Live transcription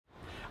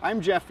I'm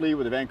Jeff Lee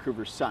with the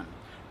Vancouver Sun.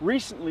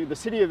 Recently, the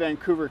City of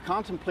Vancouver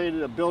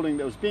contemplated a building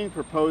that was being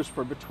proposed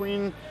for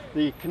between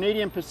the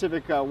Canadian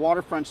Pacific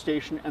Waterfront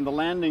Station and the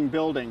Landing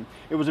Building.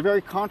 It was a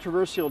very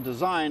controversial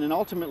design, and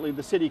ultimately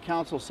the City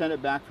Council sent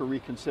it back for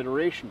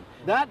reconsideration.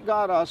 That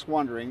got us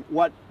wondering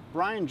what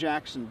Brian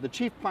Jackson, the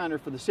Chief Planner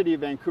for the City of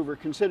Vancouver,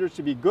 considers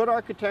to be good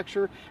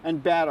architecture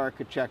and bad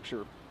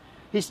architecture.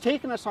 He's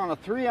taken us on a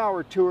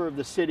 3-hour tour of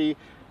the city,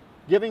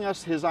 giving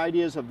us his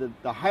ideas of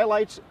the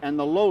highlights and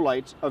the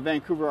lowlights of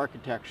Vancouver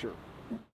architecture.